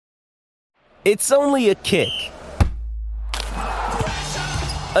It's only a kick,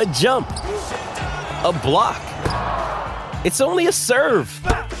 a jump, a block. It's only a serve.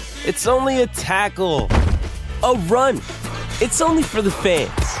 It's only a tackle, a run. It's only for the fans.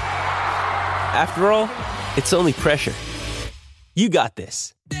 After all, it's only pressure. You got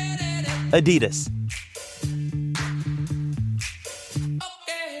this. Adidas.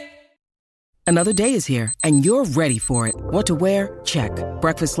 Another day is here, and you're ready for it. What to wear? Check.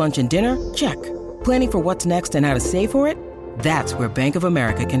 Breakfast, lunch, and dinner? Check. Planning for what's next and how to save for it? That's where Bank of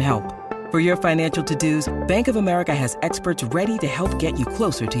America can help. For your financial to-dos, Bank of America has experts ready to help get you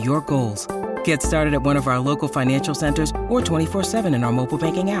closer to your goals. Get started at one of our local financial centers or 24/7 in our mobile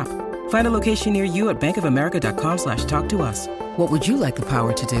banking app. Find a location near you at bankofamerica.com/talktous. What would you like the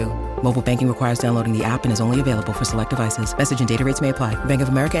power to do? Mobile banking requires downloading the app and is only available for select devices. Message and data rates may apply. Bank of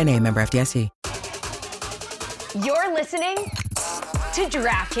America N.A., member FDIC. You're listening to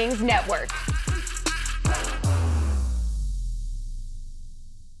DraftKings Network.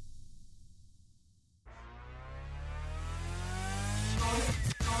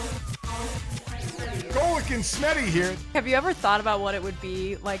 Golick and Smetty here. Have you ever thought about what it would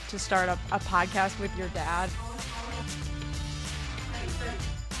be like to start a podcast with your dad?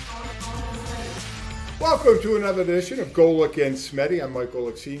 Welcome to another edition of Golick and Smetty. I'm Mike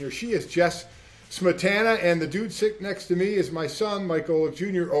Golick Sr. She is Jess Smetana, and the dude sitting next to me is my son, Mike Golick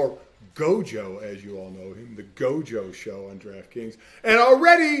Jr., or GoJo, as you all know him, the GoJo show on DraftKings. And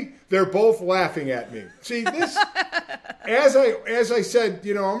already they're both laughing at me. See, this, as I said,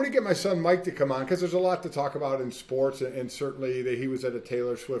 I'm going to get my son Mike to come on because there's a lot to talk about in sports, and certainly he was at a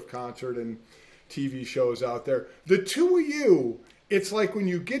Taylor Swift concert and TV shows out there. The two of you, it's like when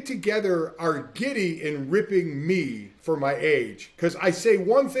you get together, are giddy in ripping me for my age. Because I say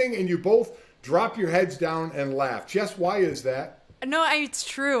one thing and you both drop your heads down and laugh. Jess, why is that? No, it's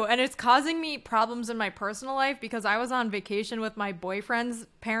true. And it's causing me problems in my personal life because I was on vacation with my boyfriend's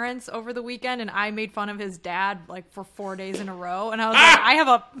parents over the weekend and I made fun of his dad like for 4 days in a row. And I was like,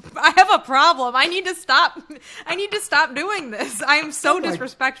 I have a problem. I need to stop doing this. I am so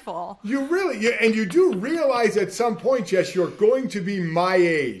disrespectful. You really, and you do realize at some point, Jess, you're going to be my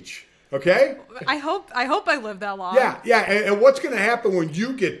age. Okay? I hope I live that long. Yeah. And what's going to happen when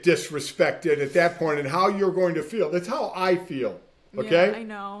you get disrespected at that point and how you're going to feel? That's how I feel. Okay? Yeah, I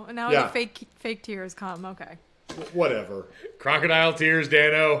know. And now the fake tears come. Okay. Whatever. Crocodile tears,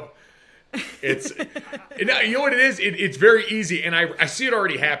 Dano. It's you know what it is? It's very easy, and I see it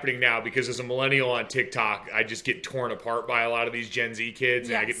already happening now because as a millennial on TikTok, I just get torn apart by a lot of these Gen Z kids,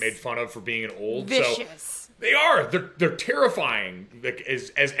 and I get made fun of for being an old. Vicious. So they are. They're terrifying. Like, as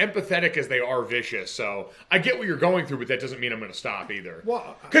empathetic as they are vicious. So I get what you're going through, but that doesn't mean I'm going to stop either.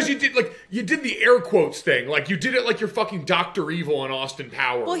 Well, because you did the air quotes thing. Like you did it like you're fucking Dr. Evil and Austin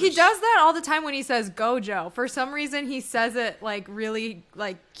Powers. Well, he does that all the time when he says GoJo. For some reason, he says it like really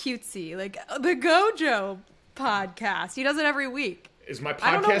like cutesy, like the GoJo podcast. He does it every week. Is my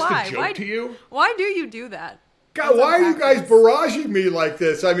podcast a joke to you? Why do you do that? God, why are you guys barraging me like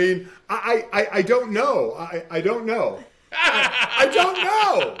this? I mean, I don't know. I don't know. I don't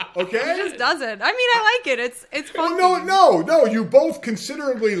know. Okay? He just does it. I mean, I like it. It's fun. No. You both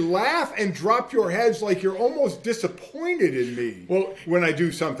considerably laugh and drop your heads like you're almost disappointed in me when I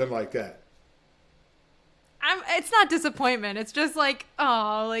do something like that. It's not disappointment. It's just like,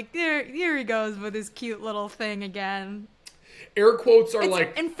 oh, like here he goes with his cute little thing again. Air quotes are it's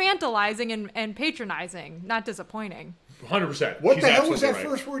like infantilizing and patronizing, not disappointing. 100%. What the hell was that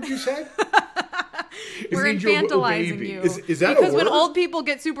first word you said? We're infantilizing you. Is that because a word? When old people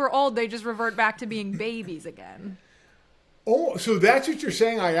get super old, they just revert back to being babies again. Oh, so that's what you're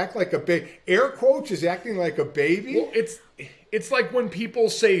saying? I act like a baby. Air quotes is acting like a baby? Well, it's like when people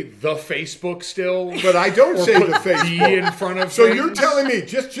say the Facebook still, but I don't say the Facebook in front of. So things. You're telling me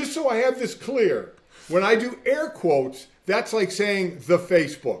just so I have this clear, when I do air quotes, that's like saying the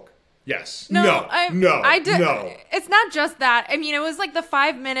Facebook. Yes. No. It's not just that. I mean, it was like the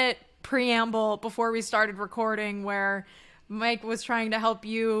 5-minute preamble before we started recording where Mike was trying to help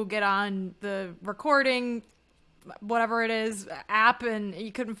you get on the recording, whatever it is, app, and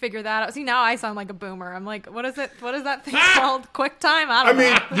you couldn't figure that out. See, now I sound like a boomer. I'm like, what is it? What is that thing called? QuickTime? I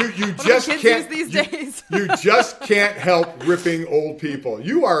mean, you just can't use these days. You just can't help ripping old people.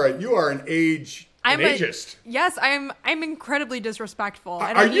 You are an age. Ageist. Yes, I'm incredibly disrespectful.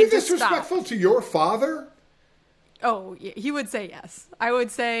 Are you disrespectful to your father? Oh, he would say yes. I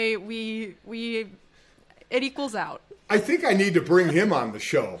would say it equals out. I think I need to bring him on the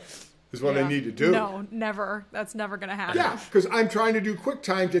show. is what I need to do. No, never. That's never going to happen. Yeah, because I'm trying to do quick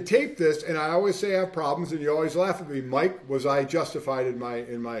time to tape this, and I always say I have problems, and you always laugh at me. Mike, was I justified in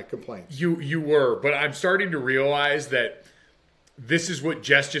my complaints? You were, but I'm starting to realize that this is what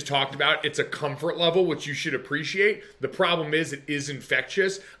Jess just talked about. It's a comfort level, which you should appreciate. The problem is it is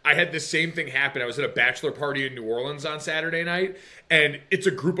infectious. I had the same thing happen. I was at a bachelor party in New Orleans on Saturday night, and it's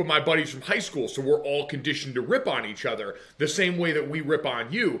a group of my buddies from high school, so we're all conditioned to rip on each other the same way that we rip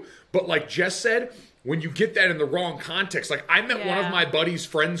on you. But like Jess said, when you get that in the wrong context, like I met one of my buddy's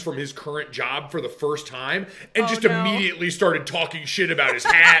friends from his current job for the first time and immediately started talking shit about his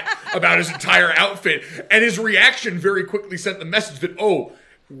hat, about his entire outfit. And his reaction very quickly sent the message that, oh,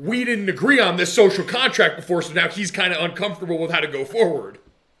 we didn't agree on this social contract before, so now he's kind of uncomfortable with how to go forward.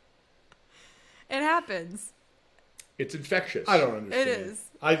 It happens. It's infectious. I don't understand. It is.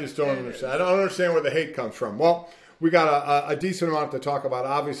 I just don't understand. I don't understand where the hate comes from. Well, we got a decent amount to talk about.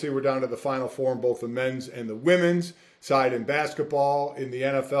 Obviously, we're down to the Final Four in both the men's and the women's side in basketball. In the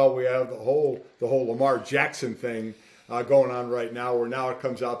NFL, we have the whole Lamar Jackson thing going on right now, where now it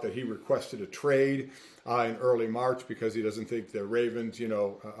comes out that he requested a trade in early March because he doesn't think the Ravens,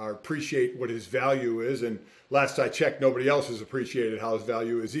 appreciate what his value is. And last I checked, nobody else has appreciated how his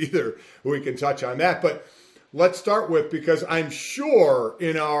value is either. We can touch on that, but let's start with, because I'm sure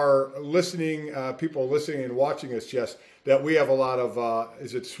in our listening, people listening and watching us, Jess, that we have a lot of,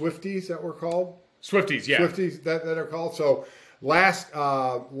 is it Swifties that we're called? Swifties, yeah. Swifties that are called. So last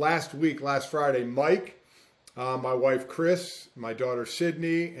Friday, Mike, my wife Chris, my daughter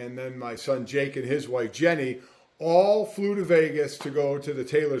Sydney, and then my son Jake and his wife Jenny all flew to Vegas to go to the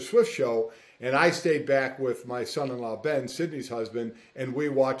Taylor Swift show. And I stayed back with my son-in-law, Ben, Sydney's husband, and we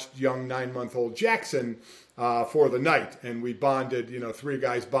watched young 9-month-old Jackson for the night. And we bonded, 3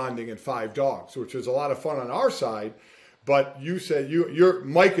 guys bonding and 5 dogs, which was a lot of fun on our side. But you said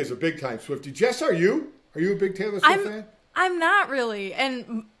Mike is a big-time Swiftie. Jess, are you? Are you a big Taylor Swift fan? I'm not really.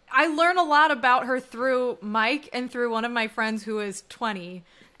 And I learn a lot about her through Mike and through one of my friends who is 20.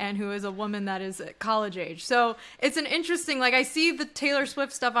 And who is a woman that is college age. So it's an interesting, I see the Taylor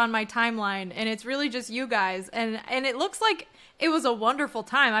Swift stuff on my timeline, and it's really just you guys. And it looks like it was a wonderful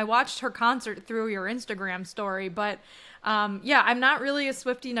time. I watched her concert through your Instagram story, but I'm not really a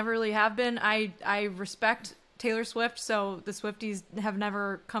Swiftie, never really have been. I respect Taylor Swift, so the Swifties have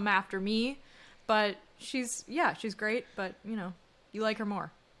never come after me. But she's great, but, you like her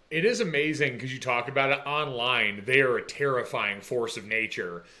more. It is amazing because you talk about it online. They are a terrifying force of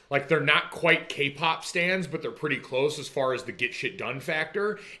nature. They're not quite K-pop stans, but they're pretty close as far as the get shit done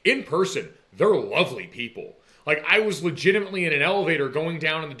factor. In person, they're lovely people. I was legitimately in an elevator going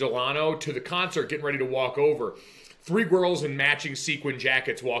down in the Delano to the concert, getting ready to walk over. 3 girls in matching sequin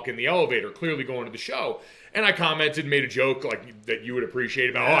jackets walk in the elevator, clearly going to the show. And I commented, made a joke that you would appreciate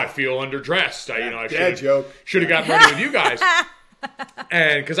about, I feel underdressed. I should have gotten ready with you guys.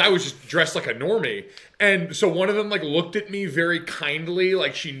 And because I was just dressed like a normie. And so one of them looked at me very kindly,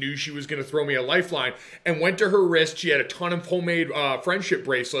 like she knew she was going to throw me a lifeline, and went to her wrist. She had a ton of homemade friendship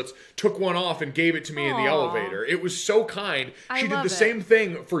bracelets, took one off and gave it to me in the elevator. It was so kind. She did the same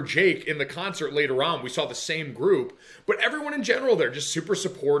thing for Jake in the concert later on. We saw the same group. But everyone in general, they're just super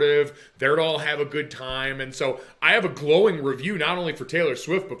supportive. They're to all have a good time. And so I have a glowing review, not only for Taylor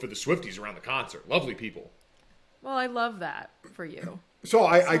Swift, but for the Swifties around the concert. Lovely people. Well, I love that for you. So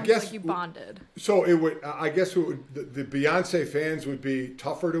I guess like you bonded. So it would. I guess the Beyonce fans would be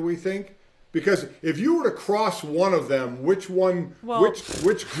tougher. Do we think? Because if you were to cross one of them, which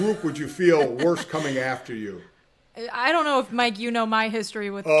group would you feel worse coming after you? I don't know if Mike, my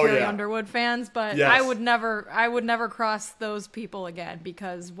history with Carrie Underwood fans, but yes. I would never cross those people again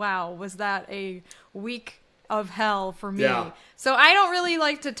because wow, was that a week of hell for me. Yeah. So I don't really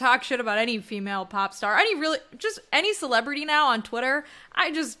like to talk shit about any female pop star. Any celebrity now on Twitter.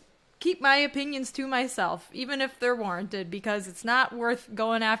 I just keep my opinions to myself, even if they're warranted, because it's not worth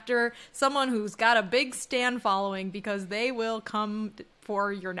going after someone who's got a big stan following because they will come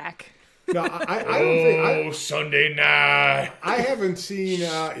for your neck. No, I don't think. Sunday night. I haven't seen.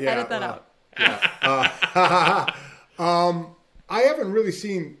 Edit that out. I haven't really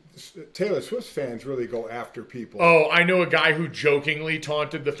seen Taylor Swift fans really go after people. Oh, I know a guy who jokingly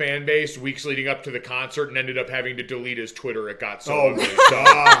taunted the fan base weeks leading up to the concert and ended up having to delete his Twitter. It got so ugly.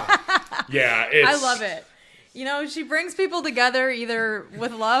 Yeah, I love it. She brings people together either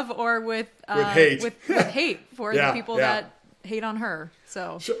with love or with hate. With hate for the people that hate on her.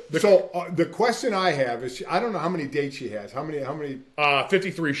 So the question I have is, I don't know how many dates she has. How many?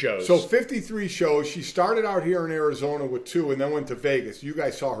 53 shows. So 53 shows. She started out here in Arizona with 2 and then went to Vegas. You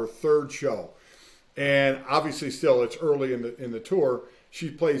guys saw her 3rd show. And obviously still it's early in the tour. She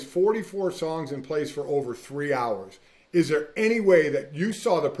plays 44 songs and plays for over 3 hours. Is there any way that you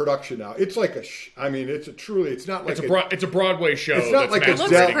saw the production now? It's like it's not like it's a Broadway show. It's not like it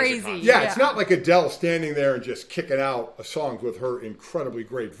looks crazy. Yeah, it's not like Adele standing there and just kicking out songs with her incredibly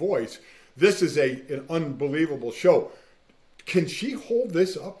great voice. This is an unbelievable show. Can she hold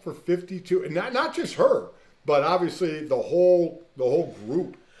this up for 52? And not just her, but obviously the whole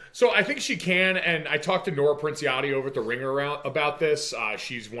group. So I think she can, and I talked to Nora Princiotti over at The Ringer about this.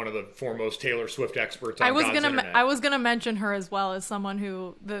 She's one of the foremost Taylor Swift experts on God's internet. I was gonna mention her as well as someone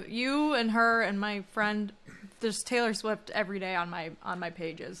who you and her and my friend, there's Taylor Swift every day on my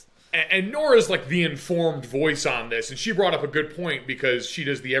pages. And Nora's like the informed voice on this, and she brought up a good point because she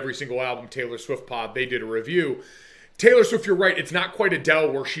does the Every Single Album Taylor Swift pod. They did a review. Taylor Swift, you're right, it's not quite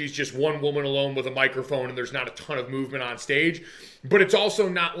Adele where she's just one woman alone with a microphone and there's not a ton of movement on stage, but it's also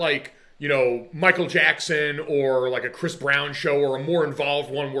not like, Michael Jackson or like a Chris Brown show or a more involved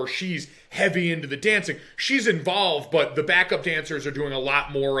one where she's heavy into the dancing. She's involved, but the backup dancers are doing a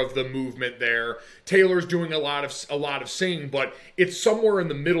lot more of the movement there. Taylor's doing a lot of singing, but it's somewhere in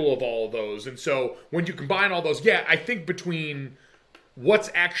the middle of all of those. And so when you combine all those, I think between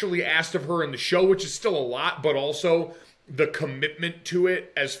what's actually asked of her in the show, which is still a lot, but also the commitment to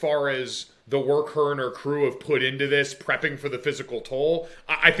it as far as the work her and her crew have put into this, prepping for the physical toll,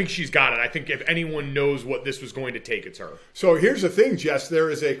 I think she's got it. I think if anyone knows what this was going to take, it's her. So here's the thing, Jess. There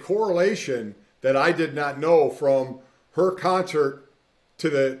is a correlation that I did not know from her concert to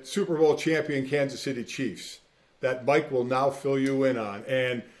the Super Bowl champion Kansas City Chiefs that Mike will now fill you in on.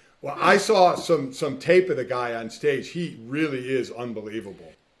 And well, I saw some tape of the guy on stage. He really is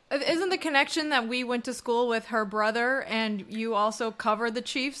unbelievable. Isn't the connection that we went to school with her brother and you also covered the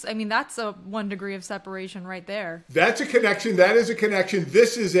Chiefs? I mean, that's a 1 degree of separation right there. That's a connection. That is a connection.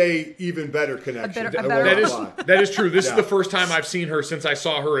 This is a even better connection. That is true. This is the first time I've seen her since I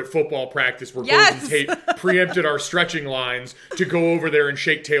saw her at football practice where Golden Tate preempted our stretching lines to go over there and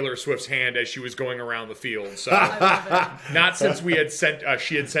shake Taylor Swift's hand as she was going around the field. So not since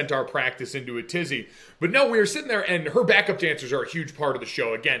she had sent our practice into a tizzy. But no, we were sitting there, and her backup dancers are a huge part of the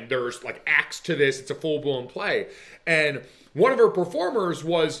show. Again, there's like acts to this. It's a full-blown play. And one of her performers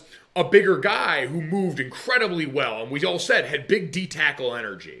was a bigger guy who moved incredibly well, and we all said had big D-tackle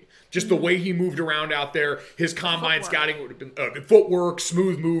energy. Just the way he moved around out there, his combine scouting would have been footwork,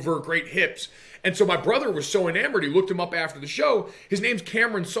 smooth mover, great hips. And so my brother was so enamored, he looked him up after the show. His name's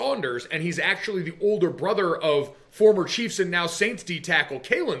Cameron Saunders, and he's actually the older brother of former Chiefs and now Saints D-tackle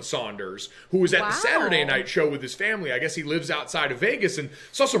Kalen Saunders, who was at the Saturday night show with his family. I guess he lives outside of Vegas, and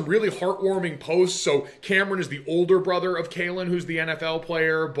saw some really heartwarming posts. So Cameron is the older brother of Kalen, who's the NFL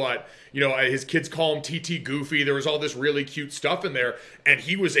player, but his kids call him TT Goofy. There was all this really cute stuff in there, and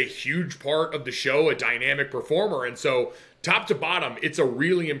he was a huge part of the show, a dynamic performer. And so top to bottom, it's a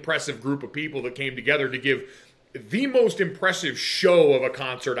really impressive group of people that came together to give the most impressive show of a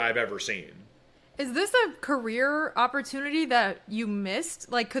concert I've ever seen. Is this a career opportunity that you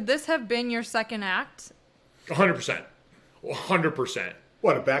missed? Like, could this have been your second act? 100%. 100%.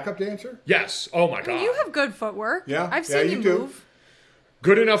 What, a backup dancer? Yes. Oh, my God. You have good footwork. Yeah. I've seen you move.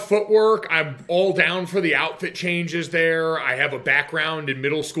 Good enough footwork. I'm all down for the outfit changes there. I have a background in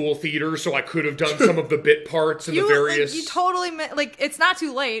middle school theater, so I could have done some of the bit parts and the various... you totally... it's not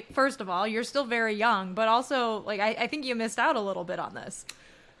too late, first of all. You're still very young, but also, I think you missed out a little bit on this.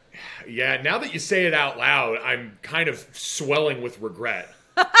 Yeah, now that you say it out loud, I'm kind of swelling with regret.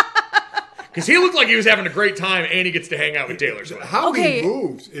 Because he looked like he was having a great time, and he gets to hang out with Taylor Swift. How he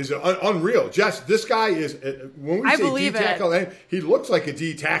moves is unreal. Jess, this guy is, when we say D-tackle, he looks like a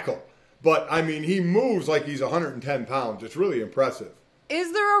D-tackle. But, I mean, he moves like he's 110 pounds. It's really impressive.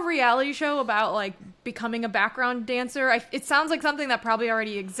 Is there a reality show about, becoming a background dancer? It sounds like something that probably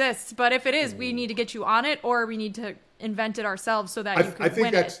already exists. But if it is, we need to get you on it, or we need to invent it ourselves so that you can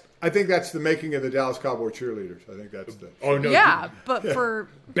win it. I think that's the making of the Dallas Cowboy cheerleaders. I think that's the... Oh, no. Yeah, but for...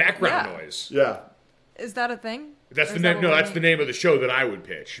 Background noise. Yeah. Is that a thing? That's the name of the show that I would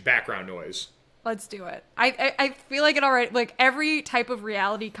pitch. Background noise. Let's do it. I feel like it already... every type of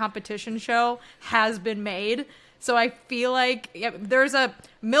reality competition show has been made. So I feel like there's a...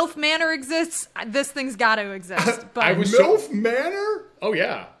 MILF Manor exists. This thing's got to exist. But MILF Manor? Oh,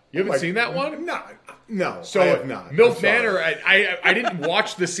 yeah. You haven't seen that one? No, so I have not. MILF Manor, I didn't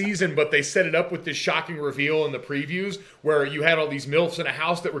watch the season, but they set it up with this shocking reveal in the previews where you had all these MILFs in a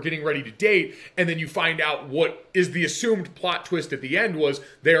house that were getting ready to date, and then you find out what is the assumed plot twist at the end was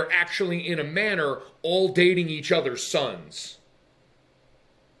they're actually in a manor all dating each other's sons.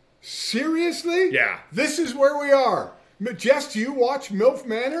 Seriously? Yeah. This is where we are. Jess, do you watch MILF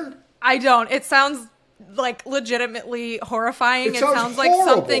Manor? I don't. It sounds like legitimately horrifying. It sounds like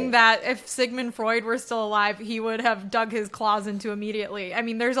horrible. something that if Sigmund Freud were still alive, he would have dug his claws into immediately. I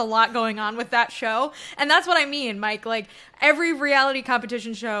mean, there's a lot going on with that show. And that's what I mean, Mike. Like, every reality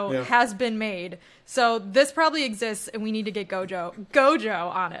competition show has been made. So this probably exists, and we need to get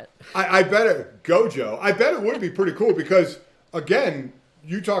GoJo on it. I bet it would be pretty cool because, again,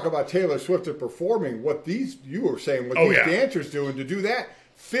 you talk about Taylor Swift and performing what these dancers do, and to do that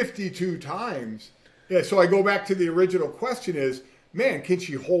 52 times. Yeah, so I go back to the original question is, man, can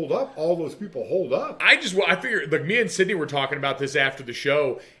she hold up? All those people hold up. I figure, like, me and Sydney were talking about this after the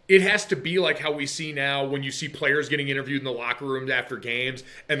show. It has to be like how we see now when you see players getting interviewed in the locker rooms after games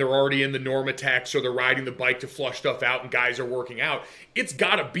and they're already in the Normatex or they're riding the bike to flush stuff out and guys are working out. It's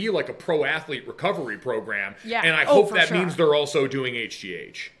got to be like a pro athlete recovery program. Yeah. And I hope that means they're also doing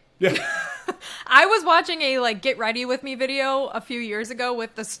HGH. Yeah. I was watching a like Get Ready With Me video a few years ago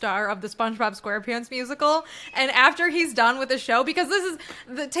with the star of the SpongeBob SquarePants musical, and after he's done with the show, because this is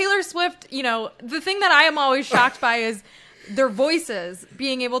the Taylor Swift, you know, the thing that I am always shocked by is their voices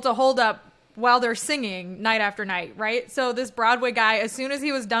being able to hold up while they're singing night after night, right? So this Broadway guy, as soon as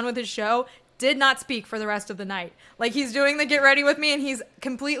he was done with his show, did not speak for the rest of the night. Like, he's doing the Get Ready With Me and he's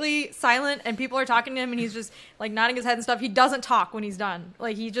completely silent and people are talking to him and he's just like nodding his head and stuff. He doesn't talk when he's done.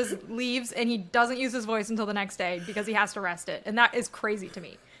 Like, he just leaves and he doesn't use his voice until the next day because he has to rest it. And that is crazy to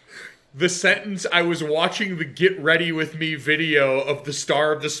me. The sentence, I was watching the Get Ready With Me video of the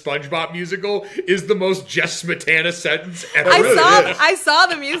star of the SpongeBob musical, is the most Jess Smetana sentence ever. I saw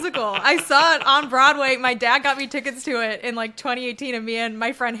the musical. I saw it on Broadway. My dad got me tickets to it in like 2018, and me and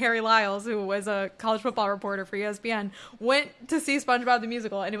my friend Harry Lyles, who was a college football reporter for ESPN, went to see SpongeBob the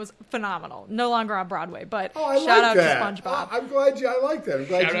musical, and it was phenomenal. No longer on Broadway, but shout out to SpongeBob. I'm glad I like that. I'm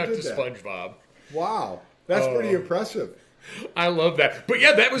glad shout you out did to that. SpongeBob. Wow. That's pretty impressive. I love that. But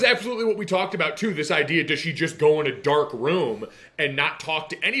yeah, that was absolutely what we talked about too. This idea, does she just go in a dark room and not talk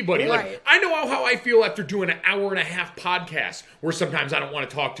to anybody? Right. Like, I know how I feel after doing an hour and a half podcast where sometimes I don't want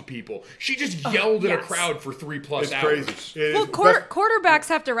to talk to people. She just yelled at a crowd for 3+ hours. Crazy. Well, quarterbacks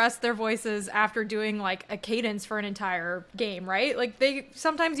have to rest their voices after doing like a cadence for an entire game, right? Like,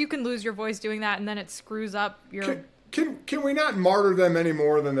 sometimes you can lose your voice doing that and then it screws up your... Can we not martyr them any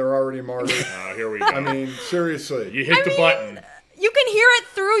more than they're already martyred? Here we go. I mean, seriously. You hit the button. You can hear it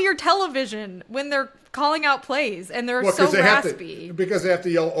through your television when they're calling out plays, and they're so raspy. Because they have to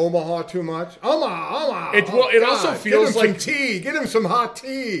yell Omaha too much? Omaha! It also feels like... Get him some hot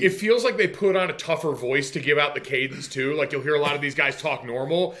tea! It feels like they put on a tougher voice to give out the cadence, too. Like, you'll hear a lot of these guys talk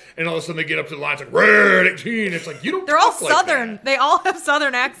normal, and all of a sudden they get up to the line, it's like, red 18. It's like, you don't They're all talk like Southern. that. They all have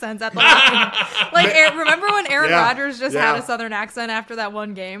Southern accents at the line. Like, remember when Aaron Rodgers just had a Southern accent after that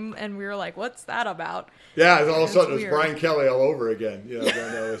one game, and we were like, what's that about? Yeah, all of a sudden it's Brian Kelly all over again. You know, going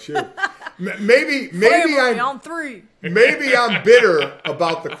to LSU. Maybe I'm bitter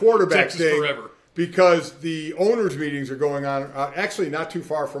about the quarterback Texas thing forever. because the owners' meetings are going on. Actually, not too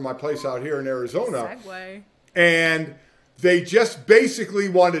far from my place out here in Arizona. Segue. And they just basically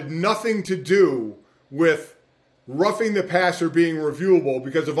wanted nothing to do with roughing the passer being reviewable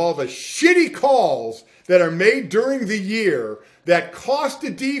because of all the shitty calls that are made during the year that cost the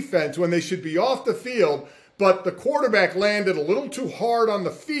defense when they should be off the field, but the quarterback landed a little too hard on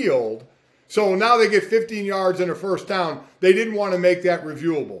the field. So now they get 15 yards and a first down. They didn't want to make that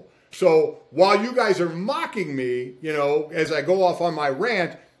reviewable. So while you guys are mocking me, you know, as I go off on my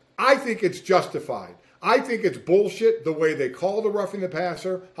rant, I think it's justified. I think it's bullshit the way they call the roughing the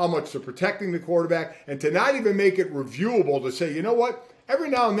passer, how much they're protecting the quarterback, and to not even make it reviewable to say, you know what, every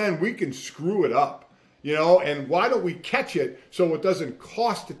now and then we can screw it up, you know, and why don't we catch it so it doesn't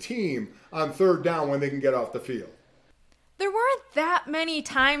cost the team on third down when they can get off the field? There weren't that many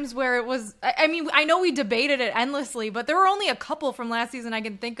times where it was... I mean, I know we debated it endlessly, but there were only a couple from last season I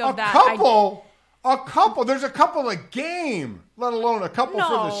can think of A couple? There's a couple a game, let alone a couple for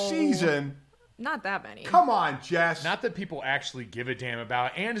the season. Not that many. Come on, Jess. Not that people actually give a damn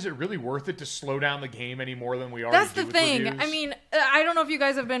about. And is it really worth it to slow down the game any more than we already do? That's the thing. Reviews? I mean, I don't know if you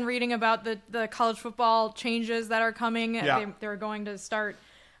guys have been reading about the college football changes that are coming. Yeah. They're going to start...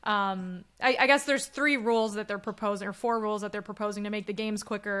 I guess there's 3 rules that they're proposing, or 4 rules that they're proposing to make the games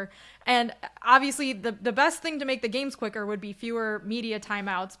quicker. And obviously the best thing to make the games quicker would be fewer media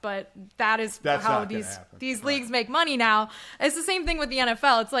timeouts, but that's how these leagues make money now. It's the same thing with the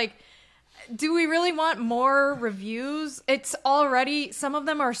NFL. It's like, do we really want more reviews? It's already, some of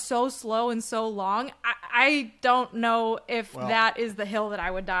them are so slow and so long. I don't know if that is the hill that I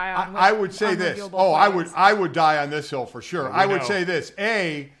would die on. I would say this. I would die on this hill for sure. I would say this.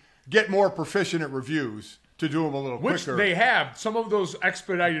 A, get more proficient at reviews to do them a little quicker. Which they have. Some of those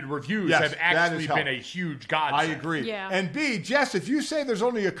expedited reviews have actually been a huge godsend. I agree. Yeah. And B, Jess, if you say there's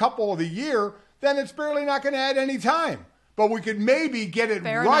only a couple of the year, then it's barely not going to add any time. But we could maybe get it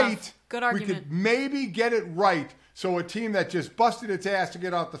Fair right. enough. Good argument. We could maybe get it right so a team that just busted its ass to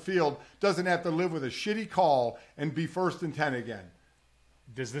get off the field doesn't have to live with a shitty call and be 1st and 10 again.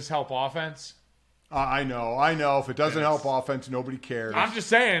 Does this help offense? I know. If it doesn't help offense, nobody cares. I'm just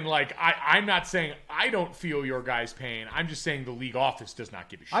saying, like, I'm not saying I don't feel your guys' pain. I'm just saying the league office does not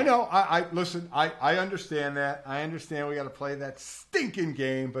give a shit. I know. Listen, I understand that. I understand we got to play that stinking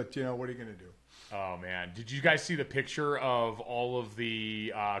game, but, what are you going to do? Oh, man. Did you guys see the picture of all of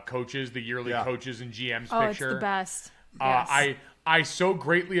the coaches, the yearly coaches and GMs picture? Oh, it's the best. Yes. I so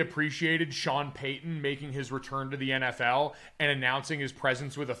greatly appreciated Sean Payton making his return to the NFL and announcing his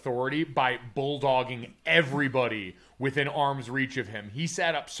presence with authority by bulldogging everybody within arm's reach of him. He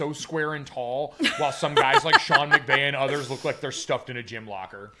sat up so square and tall, while some guys like Sean McVay and others look like they're stuffed in a gym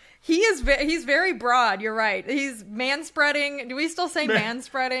locker. He's very broad. You're right. He's man-spreading. Do we still say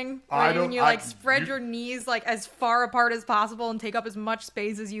man-spreading? I don't. When you spread your knees like as far apart as possible and take up as much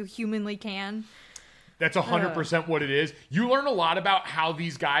space as you humanly can. That's 100% what it is. You learn a lot about how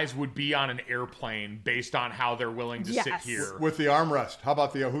these guys would be on an airplane based on how they're willing to sit here. With the armrest. How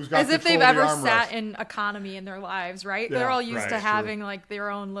about who's got as if they've the ever armrest? sat in economy in their lives, right? Yeah, they're all used to true. having like their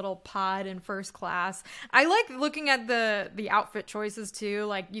own little pod in first class. I like looking at the outfit choices too.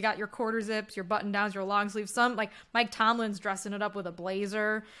 Like you got your quarter zips, your button downs, your long sleeves. Some like Mike Tomlin's dressing it up with a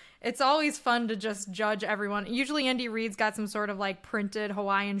blazer. It's always fun to just judge everyone. Usually Andy Reid's got some sort of like printed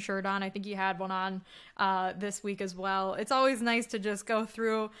Hawaiian shirt on. I think he had one on this week as well. It's always nice to just go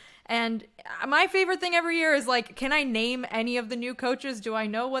through. And my favorite thing every year is like, can I name any of the new coaches? Do I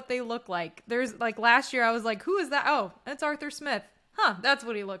know what they look like? There's like last year I was like, who is that? Oh, that's Arthur Smith. Huh, that's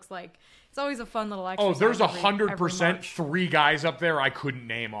what he looks like. It's always a fun little exercise. Oh, there's 100% 3 guys up there I couldn't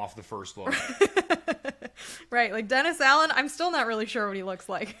name off the first look. Right, like Dennis Allen, I'm still not really sure what he looks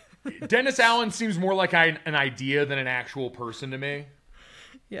like. Dennis Allen seems more like an idea than an actual person to me.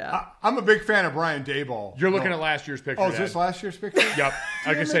 Yeah. I'm a big fan of Brian Daboll. You're looking at last year's picture. Oh, is this last year's picture? Yep.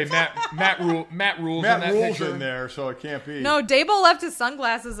 I can say Matt Rule's in that picture. in there, so it can't be. No, Daboll left his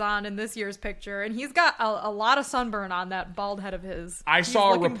sunglasses on in this year's picture, and he's got a lot of sunburn on that bald head of his. I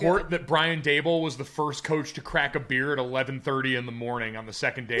saw a report that Brian Daboll was the first coach to crack a beer at 11:30 in the morning on the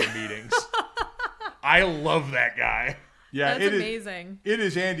second day of meetings. I love that guy. Yeah, that's amazing. It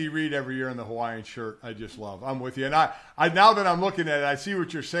is Andy Reid every year in the Hawaiian shirt. I just love. I'm with you, and I now that I'm looking at it, I see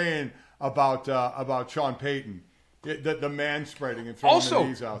what you're saying about Sean Payton, the man spreading and throwing the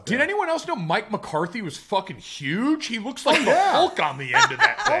knees out there. Did anyone else know Mike McCarthy was fucking huge? He looks like the Hulk on the end of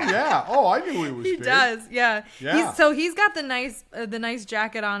that thing. Oh yeah. Oh, I knew he was. He big. does. Yeah. Yeah. He's got the nice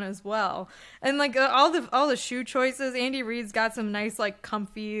jacket on as well, and like all the shoe choices. Andy Reid's got some nice like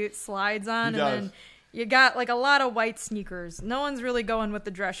comfy slides on, He and does. then you got like a lot of white sneakers. No one's really going with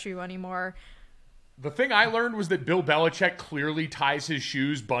the dress shoe anymore. The thing I learned was that Bill Belichick clearly ties his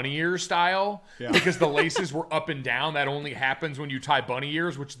shoes bunny ear style because the laces were up and down. That only happens when you tie bunny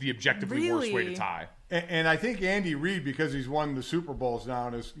ears, which is the objectively worst way to tie. And I think Andy Reid, because he's won the Super Bowls now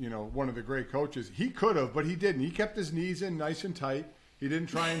and is one of the great coaches, he could have, but he didn't. He kept his knees in nice and tight. He didn't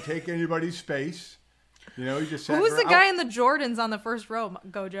try and take anybody's space. He just sat. Who's the guy in the Jordans on the first row,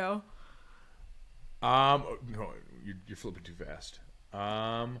 GoJo? No, you're flipping too fast.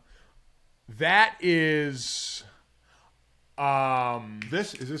 That is,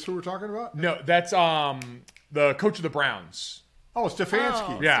 Is this who we're talking about? no, that's the coach of the Browns. Oh,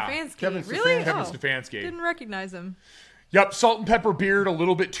 Stefanski. Oh, Yeah. Stefanski. Kevin Really? Stefanski. Kevin Oh, Stefanski. didn't recognize him. Yep, salt and pepper beard, a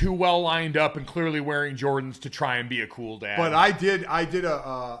little bit too well lined up, and clearly wearing Jordans to try and be a cool dad. But I did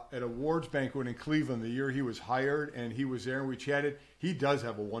an awards banquet in Cleveland the year he was hired, and he was there, and we chatted. He does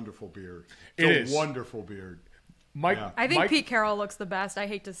have a wonderful beard. It's a wonderful beard. Mike, Yeah. I think Pete Carroll looks the best. I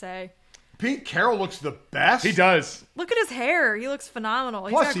hate to say. Pete Carroll looks the best. he does. Look at his hair. He looks phenomenal.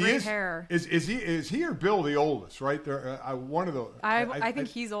 He's Plus, got he great is. hair. Is he or Bill the oldest? Right there, one of the. I think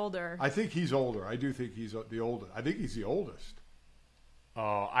he's older. I think he's older. I do think he's the oldest. I think he's the oldest.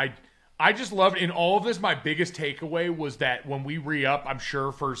 Oh, I just loved in all of this. My biggest takeaway was that when we re-up, I'm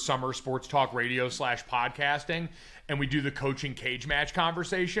sure for summer sports talk radio / podcasting, and we do the coaching cage match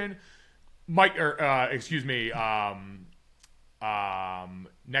conversation,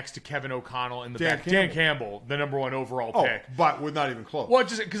 next to Kevin O'Connell in the back, Dan Campbell, the #1 overall pick. But we're not even close. Well,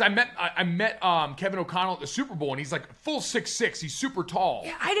 just because I met Kevin O'Connell at the Super Bowl, and he's like full 6'6". He's super tall.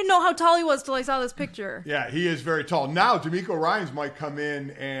 Yeah, I didn't know how tall he was till I saw this picture. Yeah, he is very tall. Now, D'Amico Ryans might come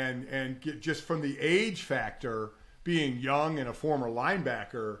in and get just from the age factor, being young and a former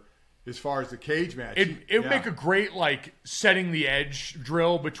linebacker, as far as the cage match. It would make a great, like, setting the edge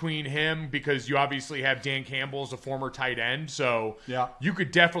drill between him, because you obviously have Dan Campbell as a former tight end. So you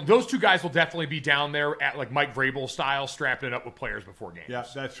could definitely, those two guys will definitely be down there at, like, Mike Vrabel style, strapping it up with players before games. Yeah,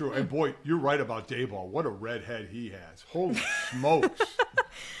 that's true. And boy, you're right about Dayball. What a red head he has. Holy smokes.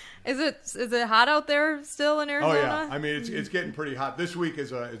 Is it hot out there still in Arizona? Oh, yeah. I mean, it's getting pretty hot. This week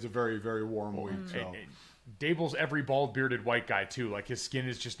is a very, very warm week. So. And Daboll's every bald, bearded white guy, too. Like, his skin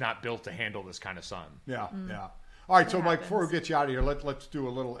is just not built to handle this kind of sun. Yeah. All right, so, Mike, before we get you out of here, let's do a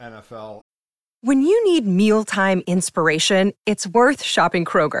little NFL. When you need mealtime inspiration, it's worth shopping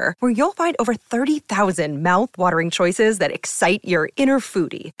Kroger, where you'll find over 30,000 mouth-watering choices that excite your inner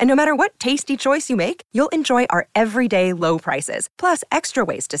foodie. And no matter what tasty choice you make, you'll enjoy our everyday low prices, plus extra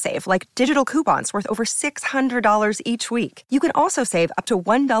ways to save, like digital coupons worth over $600 each week. You can also save up to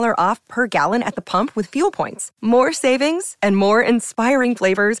 $1 off per gallon at the pump with fuel points. More savings and more inspiring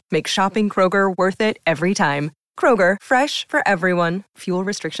flavors make shopping Kroger worth it every time. Kroger, fresh for everyone. Fuel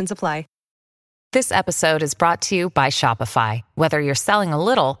restrictions apply. This episode is brought to you by Shopify. Whether you're selling a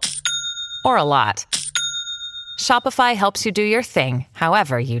little or a lot, Shopify helps you do your thing,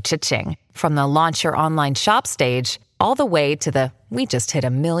 however you cha-ching. From the launch your online shop stage, all the way to the we just hit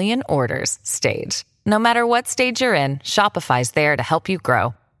 1 million orders stage. No matter what stage you're in, Shopify's there to help you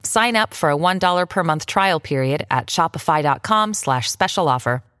grow. Sign up for a $1 per month trial period at shopify.com/special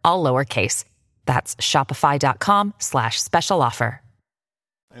offer, all lowercase. That's shopify.com/special offer.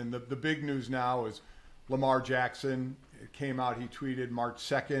 And the big news now is Lamar Jackson. It came out, he tweeted March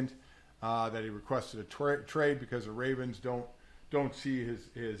 2nd that he requested a trade because the Ravens don't see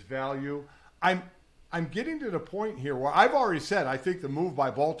his value. I'm getting to the point here where I've already said I think the move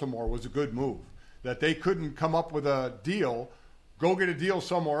by Baltimore was a good move, that they couldn't come up with a deal, go get a deal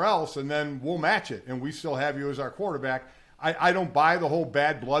somewhere else, and then we'll match it, and we still have you as our quarterback. I don't buy the whole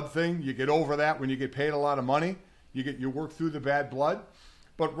bad blood thing. You get over that when you get paid a lot of money. You work through the bad blood.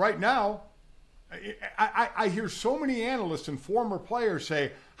 But right now, I hear so many analysts and former players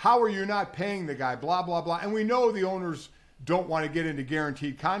say, how are you not paying the guy, blah, blah, blah. And we know the owners don't want to get into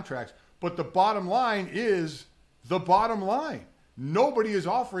guaranteed contracts. But the bottom line is the bottom line. Nobody is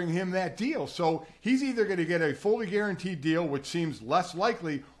offering him that deal. So he's either going to get a fully guaranteed deal, which seems less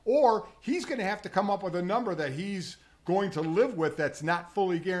likely, or he's going to have to come up with a number that he's going to live with that's not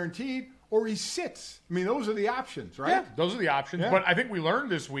fully guaranteed, or he sits. I mean, those are the options, right? Yeah, those are the options. Yeah. But I think we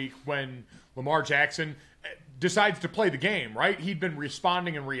learned this week when Lamar Jackson decides to play the game, right? He'd been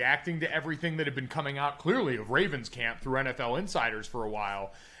responding and reacting to everything that had been coming out clearly of Ravens camp through NFL insiders for a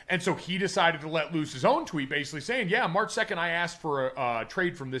while. And so he decided to let loose his own tweet basically saying, yeah, March 2nd, I asked for a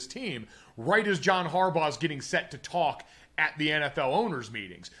trade from this team right as John Harbaugh's getting set to talk at the NFL owners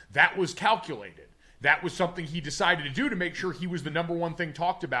meetings. That was calculated. That was something he decided to do to make sure he was the number one thing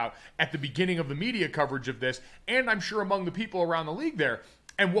talked about at the beginning of the media coverage of this, and I'm sure among the people around the league there.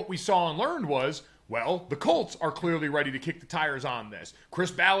 And what we saw and learned was, well, the Colts are clearly ready to kick the tires on this.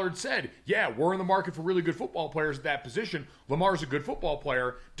 Chris Ballard said, yeah, we're in the market for really good football players at that position. Lamar's a good football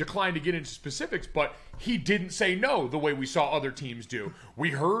player. Declined to get into specifics, but he didn't say no the way we saw other teams do.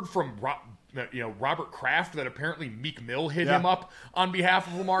 We heard from Robert Kraft that apparently Meek Mill hit him up on behalf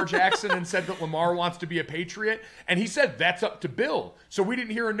of Lamar Jackson and said that Lamar wants to be a Patriot. And he said that's up to Bill. So we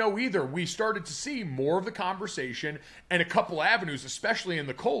didn't hear a no either. We started to see more of the conversation and a couple avenues, especially in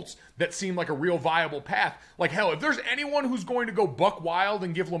the Colts, that seemed like a real viable path. Like, hell, if there's anyone who's going to go buck wild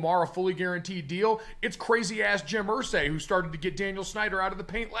and give Lamar a fully guaranteed deal, it's crazy-ass Jim Irsay, who started to get Daniel Snyder out of the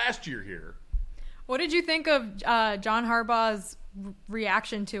paint last year here. What did you think of John Harbaugh's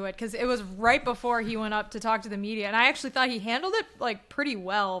reaction to it? Because it was right before he went up to talk to the media, and I actually thought he handled it like pretty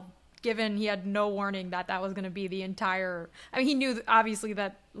well, given he had no warning that was going to be the entire. I mean, he knew obviously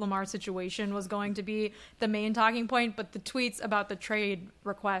that Lamar's situation was going to be the main talking point, but the tweets about the trade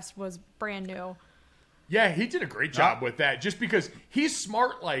request was brand new. Yeah, he did a great job with that, just because he's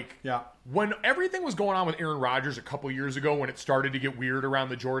smart. Like, when everything was going on with Aaron Rodgers a couple years ago, when it started to get weird around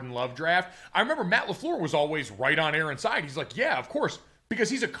the Jordan Love draft, I remember Matt LaFleur was always right on Aaron's side. He's like, yeah, of course, because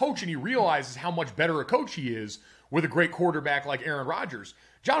he's a coach and he realizes how much better a coach he is with a great quarterback like Aaron Rodgers.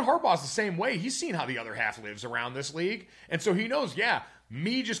 John Harbaugh's the same way. He's seen how the other half lives around this league, and so he knows,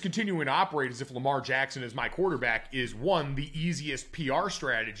 me just continuing to operate as if Lamar Jackson is my quarterback is, one, the easiest PR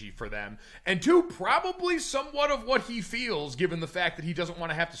strategy for them, and two, probably somewhat of what he feels, given the fact that he doesn't want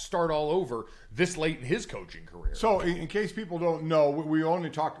to have to start all over this late in his coaching career. So in case people don't know, we only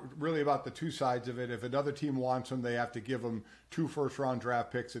talk really about the two sides of it. If another team wants him, they have to give him 2 first-round draft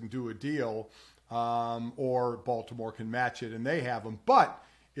picks and do a deal, or Baltimore can match it and they have him. But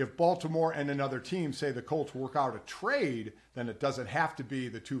if Baltimore and another team say the Colts work out a trade, then it doesn't have to be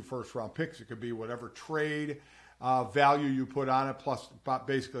the 2 first-round picks. It could be whatever trade value you put on it, plus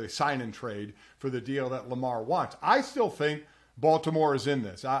basically a sign-and trade for the deal that Lamar wants. I still think Baltimore is in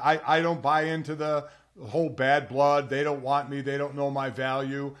this. I don't buy into the whole bad blood. They don't want me. They don't know my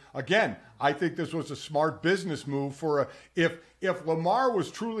value. Again, I think this was a smart business move for if Lamar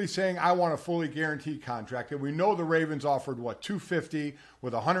was truly saying, I want a fully guaranteed contract, and we know the Ravens offered, $250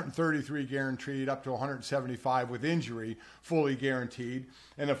 with 133 guaranteed, up to 175 with injury, fully guaranteed.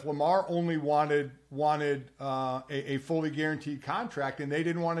 And if Lamar only wanted a fully guaranteed contract and they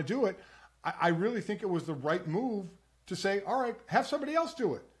didn't want to do it, I really think it was the right move to say, all right, have somebody else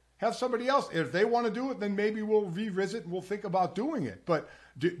do it. Have somebody else. If they want to do it, then maybe we'll revisit and we'll think about doing it. But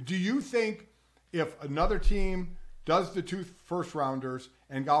do you think if another team does the 2 first-rounders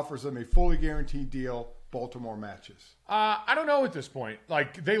and offers them a fully guaranteed deal, Baltimore matches? I don't know at this point.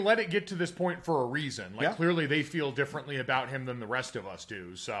 Like, they let it get to this point for a reason. Like, clearly they feel differently about him than the rest of us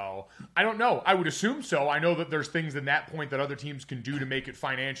do. So, I don't know. I would assume so. I know that there's things in that point that other teams can do to make it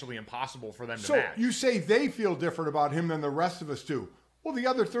financially impossible for them to match. So, you say they feel different about him than the rest of us do. Well, the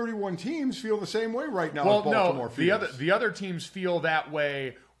other 31 teams feel the same way right now. Well, Baltimore feels. The other teams feel that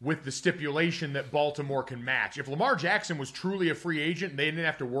way with the stipulation that Baltimore can match. If Lamar Jackson was truly a free agent, they didn't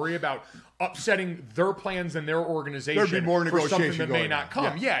have to worry about upsetting their plans and their organization There'd be more for something that may on. not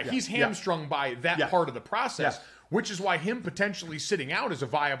come. He's hamstrung by that part of the process. Which is why him potentially sitting out is a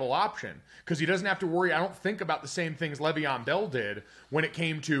viable option, because he doesn't have to worry, I don't think, about the same things Le'Veon Bell did when it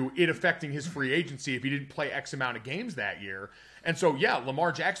came to it affecting his free agency if he didn't play X amount of games that year. And so,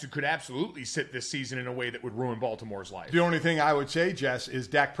 Lamar Jackson could absolutely sit this season in a way that would ruin Baltimore's life. The only thing I would say, Jess, is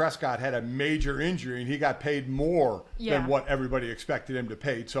Dak Prescott had a major injury, and he got paid more than what everybody expected him to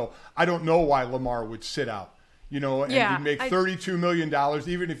pay. So I don't know why Lamar would sit out. And he'd make $32 million,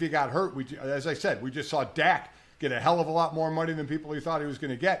 even if he got hurt. As I said, we just saw Dak get a hell of a lot more money than people he thought he was going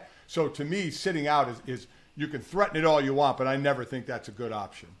to get. So to me, sitting out is you can threaten it all you want, but I never think that's a good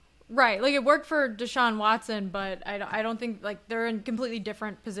option. Right. Like, it worked for Deshaun Watson, but I don't think, like, they're in completely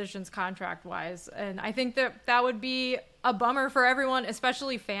different positions contract-wise. And I think that would be a bummer for everyone,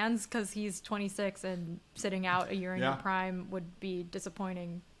 especially fans, because he's 26 and sitting out a year in your prime would be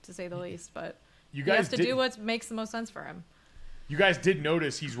disappointing, to say the least. But you have to do what makes the most sense for him. You guys did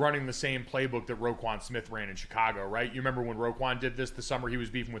notice he's running the same playbook that Roquan Smith ran in Chicago, right? You remember when Roquan did this the summer he was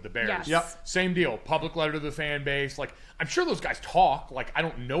beefing with the Bears? Yes. Yep. Same deal. Public letter to the fan base. Like, I'm sure those guys talk. Like, I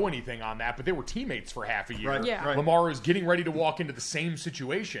don't know anything on that, but they were teammates for half a year. Right. Yeah. Right. Lamar is getting ready to walk into the same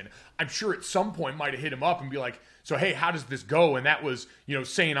situation. I'm sure at some point might have hit him up and be like, so, hey, how does this go? And that was,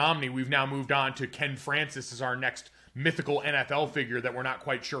 Saint Omni. We've now moved on to Ken Francis as our next mythical NFL figure that we're not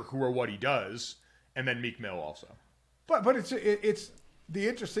quite sure who or what he does. And then Meek Mill also. But it's the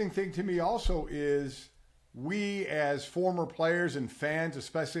interesting thing to me also is we as former players and fans,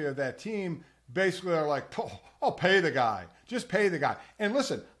 especially of that team, basically are like, oh, pay the guy. Just pay the guy. And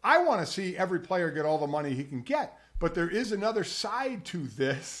listen, I want to see every player get all the money he can get. But there is another side to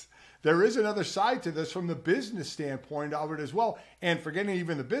this. There is another side to this from the business standpoint of it as well. And forgetting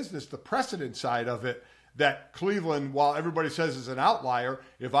even the business, the precedent side of it, that Cleveland, while everybody says is an outlier,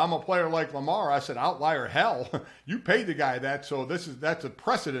 if I'm a player like Lamar, I said, outlier, hell, you paid the guy that, so that's a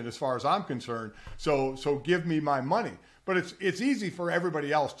precedent as far as I'm concerned. So give me my money. But it's easy for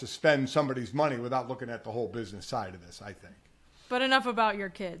everybody else to spend somebody's money without looking at the whole business side of this, I think. But enough about your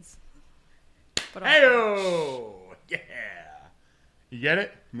kids. Hey-oh! Yeah. You get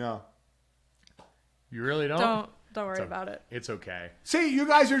it? No. You really don't? Don't worry about it. It's okay. See, you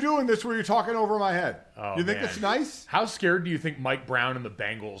guys are doing this where you're talking over my head. Oh, you think man. it's nice? How scared do you think Mike Brown and the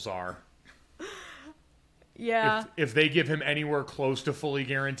Bengals are? Yeah. If they give him anywhere close to fully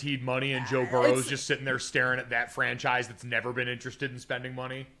guaranteed money and Joe Burrow's just sitting there staring at that franchise that's never been interested in spending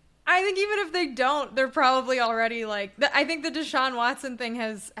money? I think even if they don't, they're probably already like... I think the Deshaun Watson thing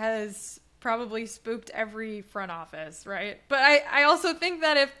has probably spooked every front office, right? But I also think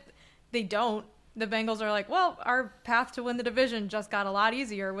that if they don't, the Bengals are like, well, our path to win the division just got a lot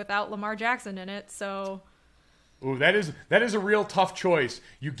easier without Lamar Jackson in it, so... Ooh, that is a real tough choice.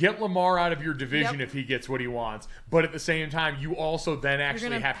 You get Lamar out of your division if he gets what he wants, but at the same time, you also then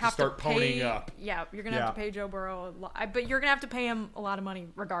actually have to start ponying up. Yeah, you're going to have to pay Joe Burrow a lot, but you're going to have to pay him a lot of money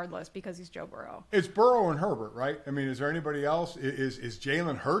regardless because he's Joe Burrow. It's Burrow and Herbert, right? I mean, is there anybody else? Is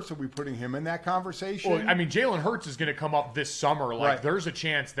Jalen Hurts? Are we putting him in that conversation? Well, I mean, Jalen Hurts is going to come up this summer. Like, there's a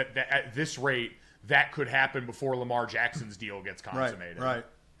chance that at this rate, that could happen before Lamar Jackson's deal gets consummated. Right.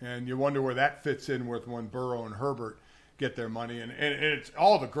 And you wonder where that fits in with when Burrow and Herbert get their money. And it's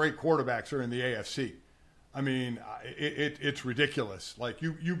all the great quarterbacks are in the AFC. I mean, it's ridiculous. Like,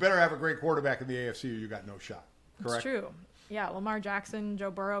 you better have a great quarterback in the AFC or you got no shot. Correct? It's true. Yeah, Lamar Jackson,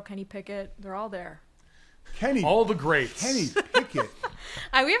 Joe Burrow, Kenny Pickett, they're all there. All the greats. Kenny Pickett.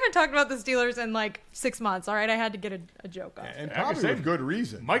 We haven't talked about the Steelers in like 6 months, all right? I had to get a joke off. And probably with good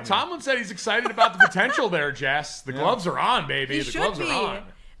reason. Mike Tomlin said he's excited about the potential there, Jess. The gloves are on, baby. The gloves are on.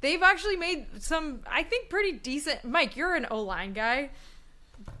 They've actually made some, I think, pretty decent. Mike, you're an O-line guy.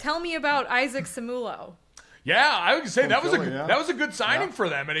 Tell me about Isaac Samulo. Yeah, I would say that was a good signing for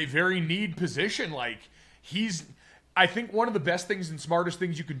them at a very need position. Like, I think one of the best things and smartest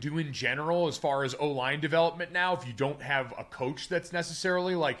things you can do in general as far as O-line development now, if you don't have a coach that's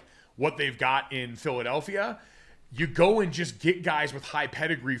necessarily like what they've got in Philadelphia, you go and just get guys with high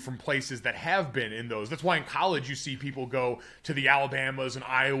pedigree from places that have been in those. That's why in college you see people go to the Alabamas and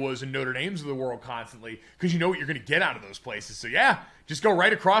Iowas and Notre Dames of the world constantly, because you know what you're going to get out of those places. So yeah, just go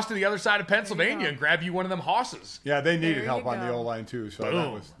right across to the other side of Pennsylvania and grab you one of them hosses. Yeah, they needed help on the O-line too.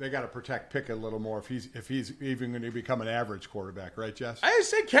 So they got to protect Pickett a little more if he's even going to become an average quarterback, right, Jess? I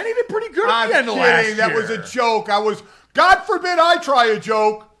say Kenny did pretty good at the end of last year. That was a joke. God forbid I try a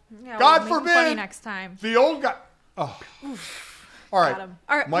joke. Yeah, God forbid. Funny next time. The old guy. Oh. All right.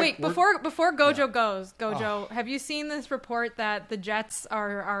 All right. Mike, wait, before GoJo goes, have you seen this report that the Jets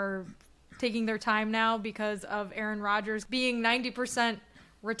are taking their time now because of Aaron Rodgers being 90%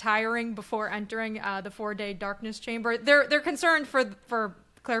 retiring before entering the 4-day darkness chamber? They're concerned for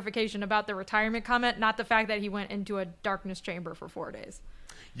clarification about the retirement comment, not the fact that he went into a darkness chamber for 4 days.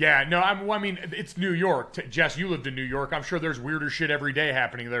 Yeah, no, I mean, it's New York. Jess, you lived in New York. I'm sure there's weirder shit every day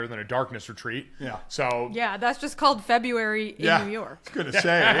happening there than a darkness retreat. Yeah. So. Yeah, that's just called February in New York. I was going to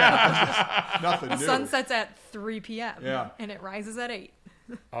say, nothing new. The sun sets at 3 p.m. And it rises at 8.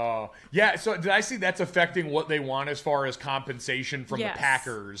 Yeah, so did I see that's affecting what they want as far as compensation from the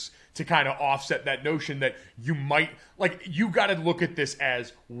Packers to kind of offset that notion that you might, like, you got to look at this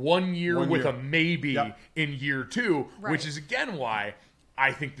as 1 year with a maybe in year 2, which is again why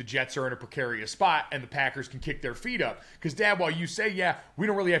I think the Jets are in a precarious spot and the Packers can kick their feet up. Because, Dad, while you say, we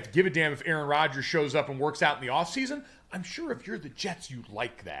don't really have to give a damn if Aaron Rodgers shows up and works out in the offseason, I'm sure if you're the Jets, you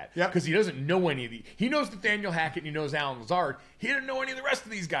like that. Because he doesn't know any of he knows Nathaniel Hackett and he knows Alan Lazard. He didn't know any of the rest of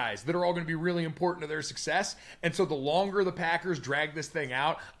these guys that are all going to be really important to their success. And so the longer the Packers drag this thing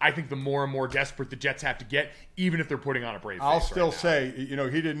out, I think the more and more desperate the Jets have to get, even if they're putting on a brave face. I'll still say, he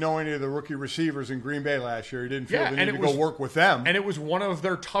didn't know any of the rookie receivers in Green Bay last year. He didn't feel the need to go work with them. And it was one of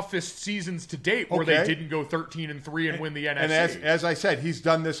their toughest seasons to date where they didn't go 13-3 and win the NFC. And as I said, he's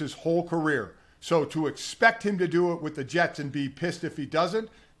done this his whole career. So to expect him to do it with the Jets and be pissed if he doesn't,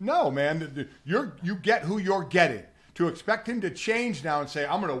 no, man. You get who you're getting. To expect him to change now and say,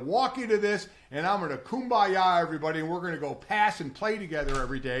 I'm going to walk into this and I'm going to kumbaya everybody and we're going to go pass and play together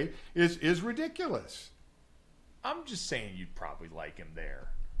every day is ridiculous. I'm just saying you'd probably like him there.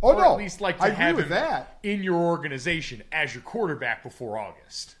 Oh, or no. at least like to have him in your organization as your quarterback before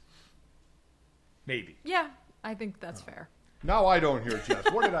August. Maybe. Yeah, I think that's fair. Now I don't hear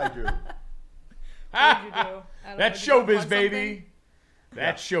Jess. What did I do? What did you do? That's showbiz, baby.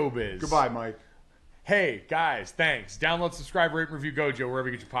 That's showbiz. Goodbye, Mike. Hey, guys, thanks. Download, subscribe, rate, and review GoJo wherever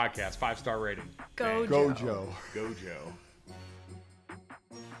you get your podcast. 5-star rating. GoJo.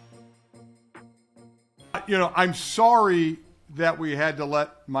 I'm sorry that we had to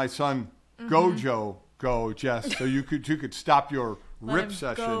let my son GoJo go, Jess, so you could stop your rip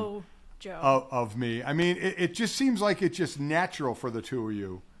session of me. I mean, it just seems like it's just natural for the two of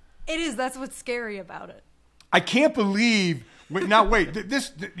you. It is. That's what's scary about it. I can't believe. Now, wait.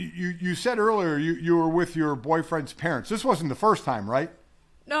 You said earlier you were with your boyfriend's parents. This wasn't the first time, right?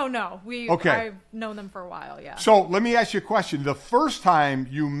 No. I've known them for a while, yeah. So let me ask you a question. The first time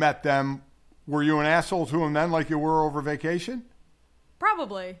you met them, were you an asshole to them then like you were over vacation?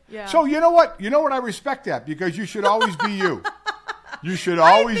 Probably, yeah. So you know what? I respect that because you should always be you. You should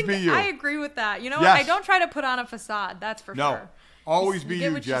always be you. I agree with that. You know what? I don't try to put on a facade. That's for sure. Always be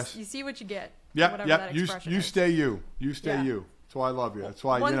you, Jess. You see what you get. Yep. You stay you. You stay you. That's why I love you. That's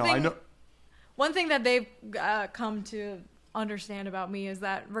why I know. One thing that they've come to understand about me is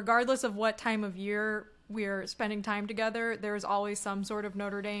that regardless of what time of year we're spending time together, there's always some sort of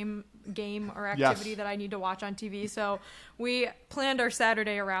Notre Dame game or activity that I need to watch on TV. So we planned our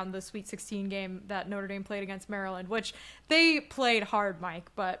Saturday around the Sweet 16 game that Notre Dame played against Maryland, which they played hard, Mike,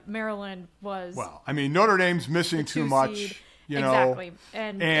 but Maryland was... Well, I mean, Notre Dame's missing too much. Seed. Exactly.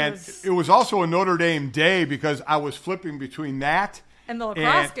 And it was also a Notre Dame day because I was flipping between that and the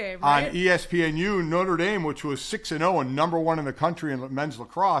lacrosse game, right? On ESPNU, Notre Dame, which was 6-0 and number 1 in the country in men's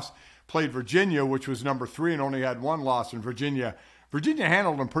lacrosse, played Virginia, which was number 3 and only had one loss. And Virginia Virginia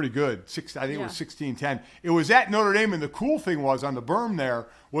handled them pretty good. I think it was 16-10. It was at Notre Dame, and the cool thing was on the berm there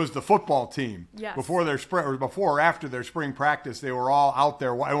was the football team. Yes. Before or after their spring practice, they were all out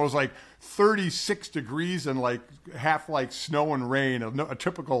there. It was like 36 degrees and like half like snow and rain, a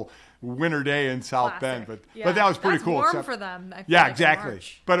typical winter day in South Bend. But that was pretty cool. Warm for them. Exactly.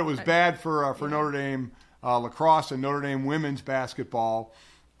 But it was bad for Notre Dame lacrosse and Notre Dame women's basketball.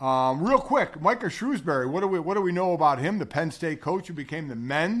 Real quick, Micah Shrewsbury, what do we know about him? The Penn State coach who became the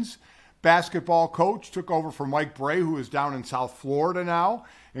men's basketball coach, took over for Mike Bray, who is down in South Florida now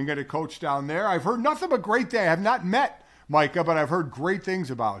and going to coach down there. I've heard nothing but great things. I have not met Micah, but I've heard great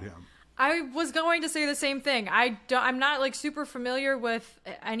things about him. I was going to say the same thing. I'm not like super familiar with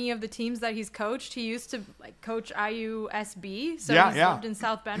any of the teams that he's coached. He used to coach IUSB, so he's lived in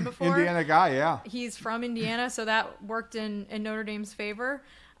South Bend before. Indiana guy, yeah. He's from Indiana, so that worked in Notre Dame's favor.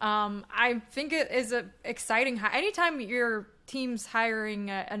 I think it is a exciting. Anytime your team's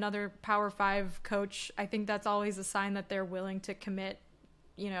hiring another Power 5 coach, I think that's always a sign that they're willing to commit,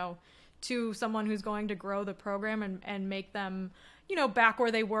 to someone who's going to grow the program and make them, back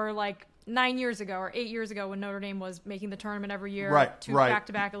where they were like 9 years ago or 8 years ago when Notre Dame was making the tournament every year, two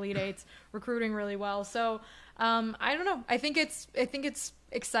back-to-back Elite Eights, recruiting really well. So I don't know. I think it's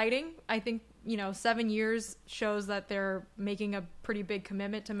exciting. I think 7 years shows that they're making a pretty big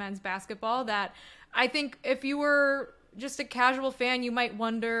commitment to men's basketball. That I think if you were just a casual fan, you might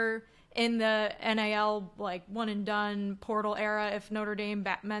wonder in the NIL like one and done portal era if Notre Dame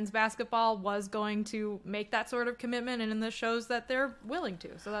men's basketball was going to make that sort of commitment, and in this shows that they're willing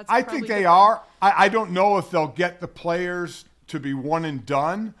to. So that's I think they are. I don't know if they'll get the players to be one and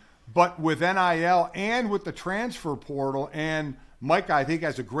done, but with NIL and with the transfer portal, and Mike, I think,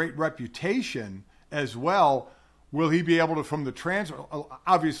 has a great reputation as well. Will he be able to, from the transfer,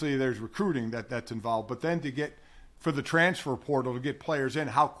 obviously there's recruiting that's involved, but then to get for the transfer portal to get players in,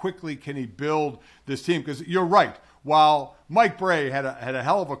 how quickly can he build this team? Because you're right. While Mike Bray had a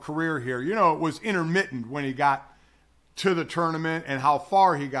hell of a career here, it was intermittent when he got to the tournament and how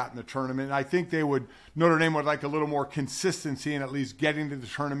far he got in the tournament. And I think Notre Dame would like a little more consistency in at least getting to the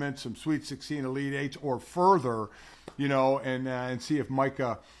tournament, some Sweet 16 Elite Eights or further, and see if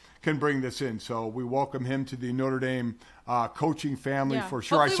Micah can bring this in. So we welcome him to the Notre Dame coaching family for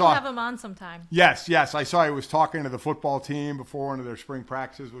sure. Hopefully we'll have him on sometime. Yes. I saw he was talking to the football team before one of their spring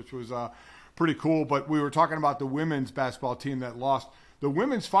practices, which was pretty cool. But we were talking about the women's basketball team that lost. The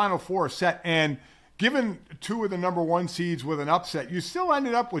women's Final Four set, and given two of the number one seeds with an upset, you still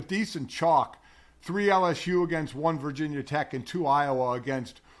ended up with decent chalk. 3 LSU against 1 Virginia Tech and 2 Iowa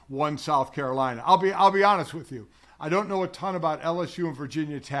against 1 South Carolina. I'll be honest with you. I don't know a ton about LSU and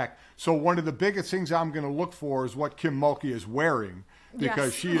Virginia Tech, so one of the biggest things I'm going to look for is what Kim Mulkey is wearing,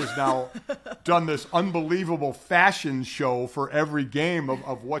 because she has now done this unbelievable fashion show for every game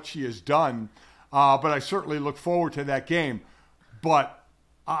of what she has done. But I certainly look forward to that game. But,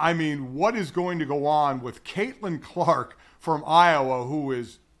 I mean, what is going to go on with Caitlin Clark from Iowa, who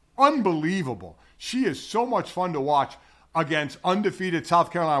is unbelievable? She is so much fun to watch against undefeated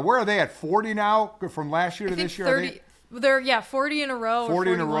South Carolina. Where are they at, 40 now from last year to this year? 30, they're 40 in a row.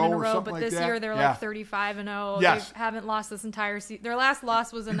 40 or in a row, or something but like this that. year they're like 35-0. Yes. They haven't lost this entire season. Their last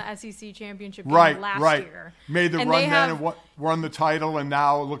loss was in the SEC championship game last year. Made the run then and won the title, and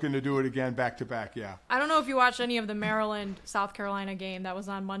now looking to do it again back to back. Yeah. I don't know if you watched any of the Maryland South Carolina game that was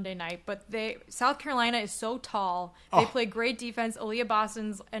on Monday night, but South Carolina is so tall. They play great defense. Aaliyah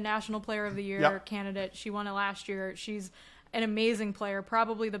Boston's a National Player of the Year candidate. She won it last year. She's an amazing player,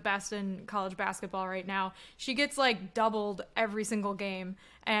 probably the best in college basketball right now. She gets like doubled every single game,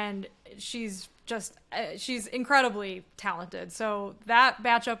 and she's incredibly talented. So that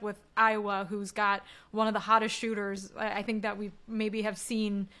matchup with Iowa, who's got one of the hottest shooters I think that we maybe have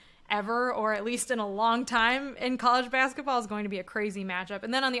seen ever, or at least in a long time in college basketball, is going to be a crazy matchup.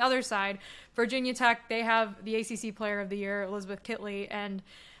 And then on the other side, Virginia Tech, they have the ACC Player of the Year, Elizabeth Kitley, and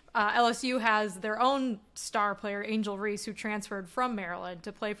LSU has their own star player, Angel Reese, who transferred from Maryland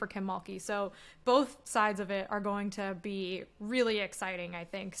to play for Kim Mulkey. So both sides of it are going to be really exciting, I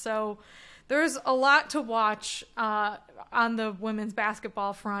think. So there's a lot to watch on the women's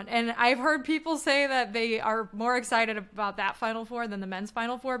basketball front. And I've heard people say that they are more excited about that Final Four than the men's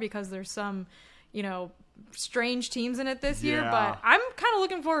Final Four because there's some, strange teams in it this year. But I'm kind of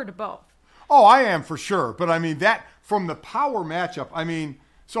looking forward to both. Oh, I am for sure. But, I mean, that from the power matchup, I mean –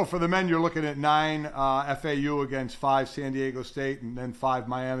 so for the men, you're looking at 9 FAU against 5 San Diego State, and then 5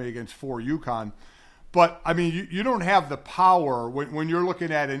 Miami against 4 UConn. But, I mean, you don't have the power when you're looking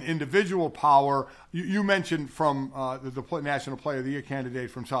at an individual power. You mentioned from the National Player of the Year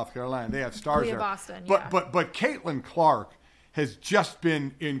candidate from South Carolina. They have stars there. Boston, but Caitlin Clark has just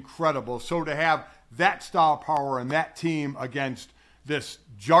been incredible. So to have that star power and that team against this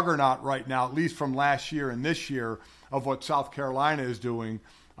juggernaut right now, at least from last year and this year, of what South Carolina is doing,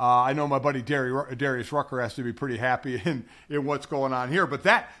 I know my buddy Darius Rucker has to be pretty happy in what's going on here. But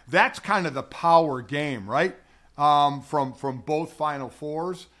that's kind of the power game, right? From both Final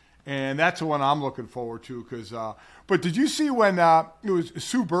Fours. And that's the one I'm looking forward to. But did you see when it was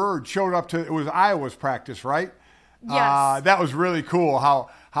Sue Bird showed up it was Iowa's practice, right? Yes. That was really cool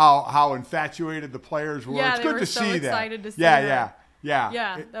how infatuated the players were. Yeah, it's good to so see excited that. To see yeah.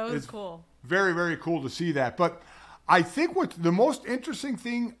 That was cool. Very, very cool to see that. But I think what the most interesting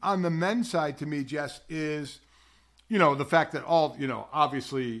thing on the men's side to me, Jess, is, the fact that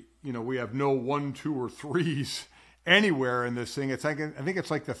obviously, we have no 1, 2, or 3s anywhere in this thing. I think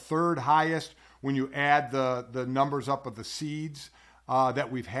it's like the third highest when you add the numbers up of the seeds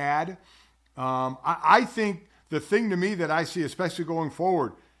that we've had. I think the thing to me that I see, especially going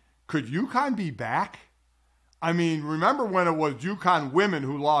forward, could UConn be back? I mean, remember when it was UConn women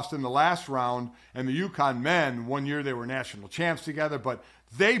who lost in the last round and the UConn men, one year they were national champs together, but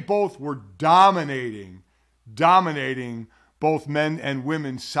they both were dominating both men and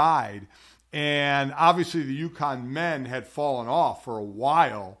women's side. And obviously the UConn men had fallen off for a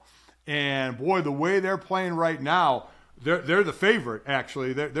while. And boy, the way they're playing right now, they're the favorite,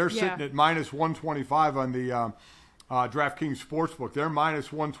 actually. They're sitting at minus 125 on the DraftKings Sportsbook. They're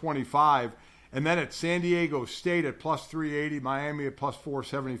minus 125. And then at San Diego State at plus 380, Miami at plus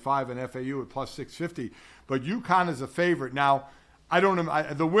 475, and FAU at plus 650. But UConn is a favorite. Now,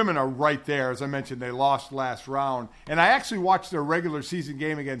 the women are right there. As I mentioned, they lost last round. And I actually watched their regular season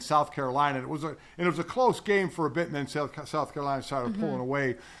game against South Carolina. And it was a close game for a bit, and then South Carolina started pulling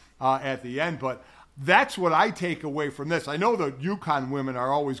away at the end. But that's what I take away from this. I know the UConn women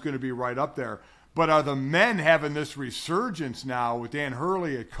are always going to be right up there. But are the men having this resurgence now with Dan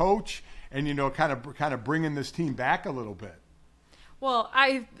Hurley a coach and, kind of bringing this team back a little bit? Well,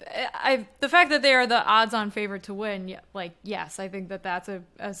 the fact that they are the odds-on favorite to win, yes, I think that's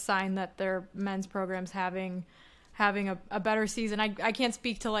a sign that their men's program's having a better season. I can't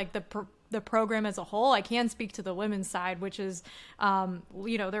speak to the program as a whole. I can speak to the women's side, which is,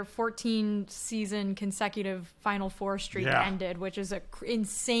 their 14 season consecutive Final Four streak ended, which is a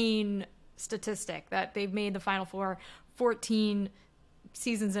insane statistic that they've made the Final Four 14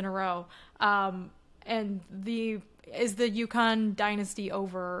 seasons in a row. And is the UConn dynasty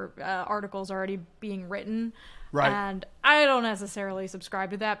over articles already being written. Right. And I don't necessarily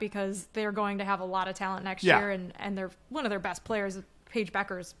subscribe to that because they're going to have a lot of talent next year. And they're one of their best players, Paige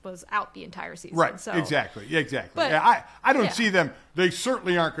Beckers, was out the entire season. Right. So, Exactly. But, I don't see them. They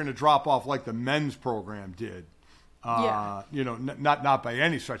certainly aren't going to drop off like the men's program did. Not by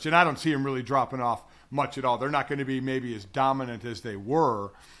any stretch. And I don't see them really dropping off much at all. They're not going to be maybe as dominant as they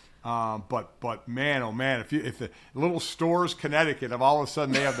were. But man, oh man, if the little Stores, Connecticut, if all of a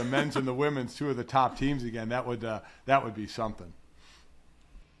sudden they have the men's and the women's, two of the top teams again, that would be something.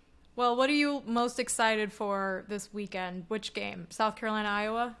 Well, what are you most excited for this weekend? Which game? South Carolina,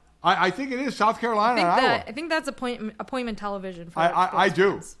 Iowa? I think it is South Carolina and Iowa. I think that's appointment television for I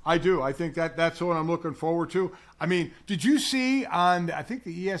do. fans. I do. I think that's what I'm looking forward to. I mean, did you see I think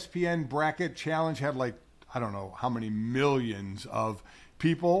the ESPN bracket challenge had I don't know how many millions of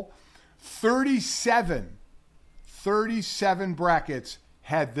people. 37 brackets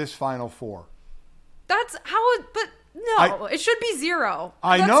had this Final Four. That's how but no, it should be 0.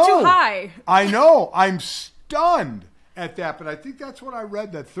 That's too high. I know. I'm stunned at that, but I think that's what I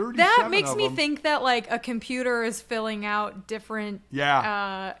read, that 37 that makes of me them. think that a computer is filling out different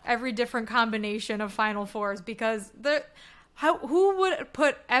every different combination of Final Fours, because who would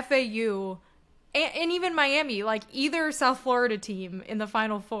put FAU and even Miami, either South Florida team in the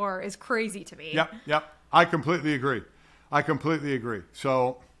Final Four, is crazy to me. Yep. I completely agree.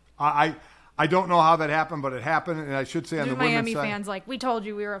 So I don't know how that happened, but it happened, and I should say on the Miami women's side. fans we told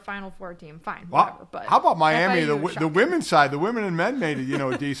you we were a Final Four team. Fine, Well, whatever. But how about Miami? FAU The women's side, the women and men made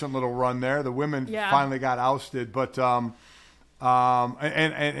a decent little run there. The women finally got ousted, but and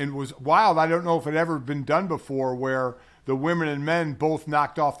it was wild. I don't know if it ever been done before where the women and men both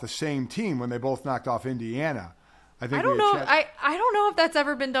knocked off the same team when they both knocked off Indiana. I don't know. I don't know if that's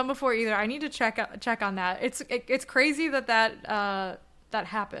ever been done before either. I need to check on that. It's crazy that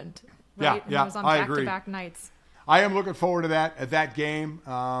happened. Right? Yeah, it was on I agree. Back-to-back nights. I am looking forward to that game.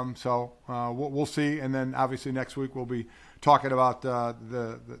 So we'll see, and then obviously next week we'll be talking about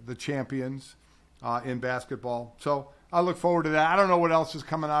the champions in basketball. So I look forward to that. I don't know what else is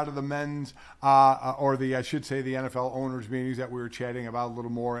coming out of the men's or the NFL owners meetings that we were chatting about a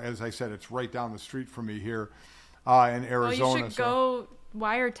little more. As I said, it's right down the street from me here in Arizona. Well, you should go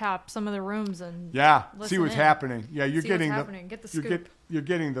wiretap some of the rooms and see what's happening. Yeah, you're getting Get the scoop. You're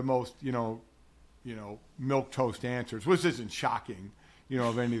getting the most, milk toast answers, which isn't shocking,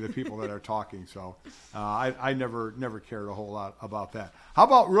 of any of the people that are talking. So I never cared a whole lot about that. How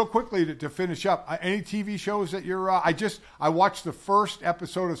about real quickly to finish up, any TV shows that you're, I watched the first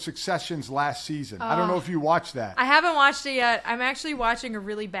episode of Succession's last season. I don't know if you watched that. I haven't watched it yet. I'm actually watching a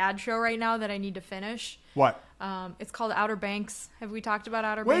really bad show right now that I need to finish. What? It's called Outer Banks. Have we talked about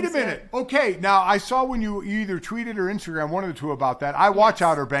Outer Wait Banks? Wait a minute. Yet? Okay. Now, I saw when you either tweeted or Instagram, one of the two about that. I watch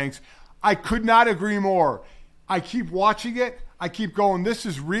Outer Banks. I could not agree more. I keep watching it. I keep going, this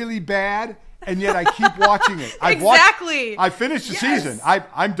is really bad, and yet I keep watching it. I finished the season.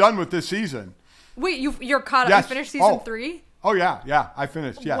 I'm done with this season. Wait, you're caught up? Yes. You finished season 3? Oh, yeah, I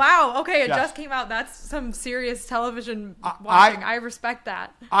finished, yes. Wow, okay, it just came out. That's some serious television watching. I respect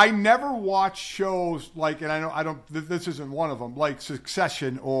that. I never watch shows like, and I don't, this isn't one of them, like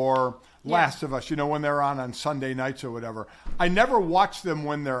Succession or Last of Us, when they're on Sunday nights or whatever. I never watch them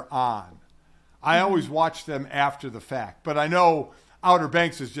when they're on. I always watch them after the fact. But I know Outer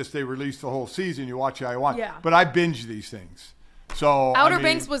Banks is just they release the whole season. You watch it how you want. Yeah. But I binge these things. So Outer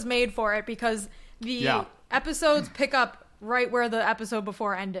Banks was made for it because the episodes pick up right where the episode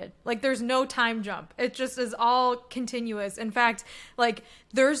before ended. Like, there's no time jump. It just is all continuous. In fact, like,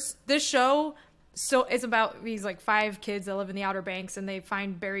 there's this show... So it's about these 5 kids that live in the Outer Banks and they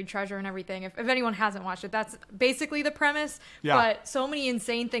find buried treasure and everything. If anyone hasn't watched it, that's basically the premise. Yeah. But so many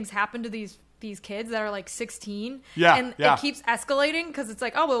insane things happen to these kids that are 16. Yeah. And it keeps escalating because it's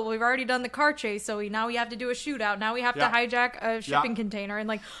like, oh, well, we've already done the car chase. So now we have to do a shootout. Now we have to hijack a shipping container.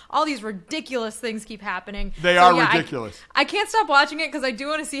 And all these ridiculous things keep happening. They are ridiculous. I can't stop watching it because I do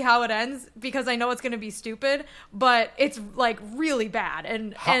want to see how it ends because I know it's going to be stupid. But it's really bad.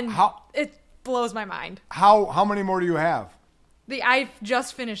 And it blows my mind. How many more do you have? I've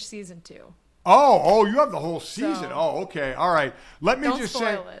just finished season 2. Oh, you have the whole season. So, okay. All right. Let me just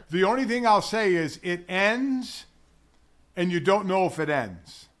say, the only thing I'll say is it ends and you don't know if it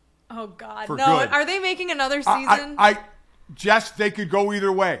ends. Oh, God. No. Good. Are they making another season? Jess, they could go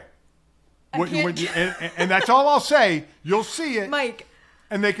either way. And that's all I'll say. You'll see it. Mike.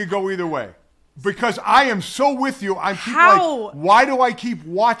 And they could go either way. Because I am so with you. Why do I keep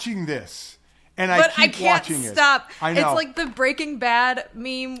watching this? And I keep watching it. Stop. I know. It's like the Breaking Bad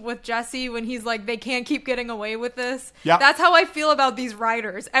meme with Jesse when he's like, they can't keep getting away with this. Yep. That's how I feel about these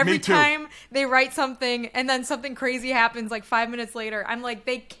writers. Every time they write something and then something crazy happens 5 minutes later, I'm like,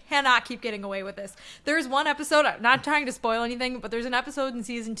 they cannot keep getting away with this. There's one episode, I'm not trying to spoil anything, but there's an episode in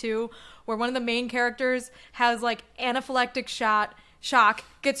season 2 where one of the main characters has anaphylactic shock,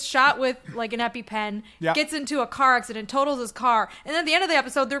 gets shot with an EpiPen, gets into a car accident, totals his car, and then at the end of the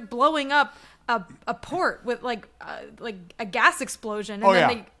episode, they're blowing up a port with a gas explosion, and then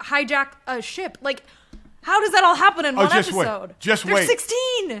they hijack a ship. How does that all happen in one episode? They're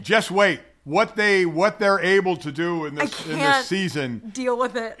 16. Just wait. What they're able to do in this season deal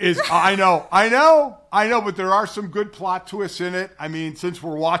with it is I know, but there are some good plot twists in it. I mean, since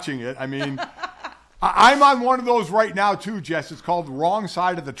we're watching it, I'm on one of those right now too, Jess. It's called Wrong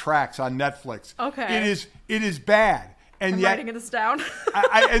Side of the Tracks on Netflix. Okay. It is bad. And I'm writing this down.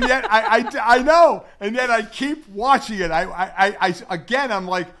 I know. And yet I keep watching it. I'm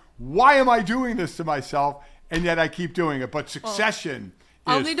like, why am I doing this to myself? And yet I keep doing it. But Succession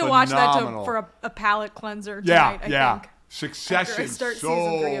I'll is need to phenomenal. watch that for a palate cleanser tonight, I think. Succession is so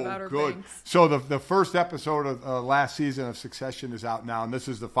season 3 of Outer good. Banks. So the first episode of last season of Succession is out now, and this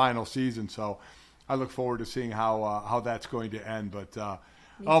is the final season. So I look forward to seeing how that's going to end. But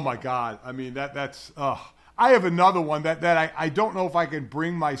oh my God, that's. I have another one that I don't know if I can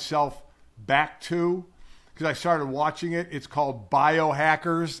bring myself back to because I started watching it. It's called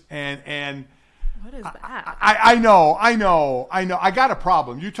Biohackers, and what is that? I know. I got a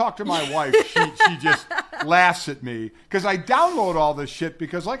problem. You talk to my wife, she just laughs at me because I download all this shit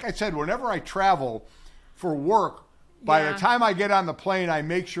because, like I said, whenever I travel for work, by the time I get on the plane, I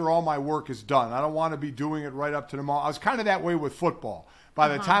make sure all my work is done. I don't want to be doing it right up to the moment. I was kind of that way with football. By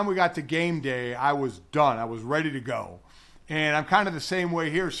the time we got to game day, I was done. I was ready to go. And I'm kind of the same way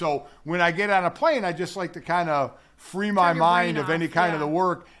here. So when I get on a plane, I just like to kind of free my mind of any kind of the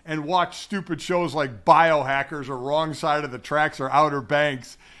work and watch stupid shows like Biohackers or Wrong Side of the Tracks or Outer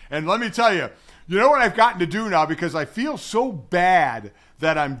Banks. And let me tell you, you know what I've gotten to do now because I feel so bad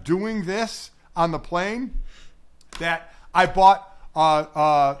that I'm doing this on the plane that I bought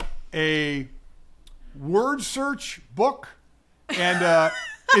a word search book. And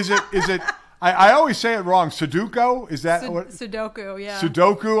is it I always say it wrong. Sudoku? Is that what? Sudoku, yeah.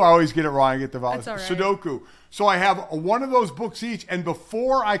 Sudoku? I always get it wrong. I get the vowels. That's all right. Sudoku. So I have one of those books each, and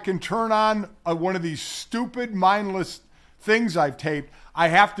before I can turn on one of these stupid, mindless things I've taped, I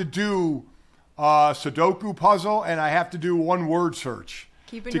have to do a Sudoku puzzle, and I have to do one word search.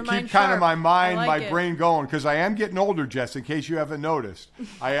 To keep kind of my mind, my brain going, because I am getting older, Jess, in case you haven't noticed.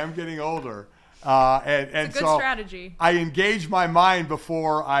 I am getting older. And it's a good strategy. I engage my mind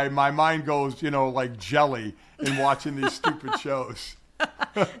before my mind goes, like jelly in watching these stupid shows.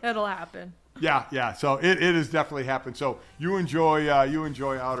 It'll happen. Yeah. So it has definitely happened. So you enjoy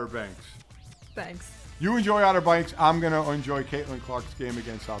Outer Banks. Thanks. You enjoy Outer Banks. I'm going to enjoy Caitlin Clark's game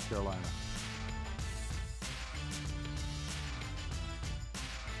against South Carolina.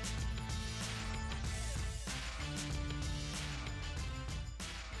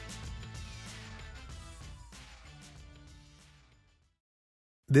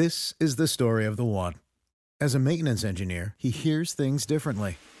 This is the story of the one. As a maintenance engineer, he hears things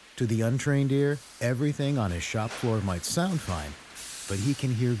differently. To the untrained ear, everything on his shop floor might sound fine, but he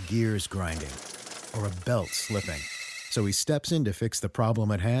can hear gears grinding or a belt slipping. So he steps in to fix the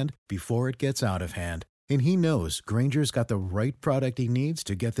problem at hand before it gets out of hand. And he knows Grainger's got the right product he needs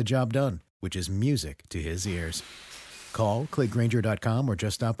to get the job done, which is music to his ears. Call, click Grainger.com, or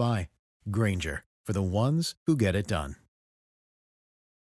just stop by. Grainger, for the ones who get it done.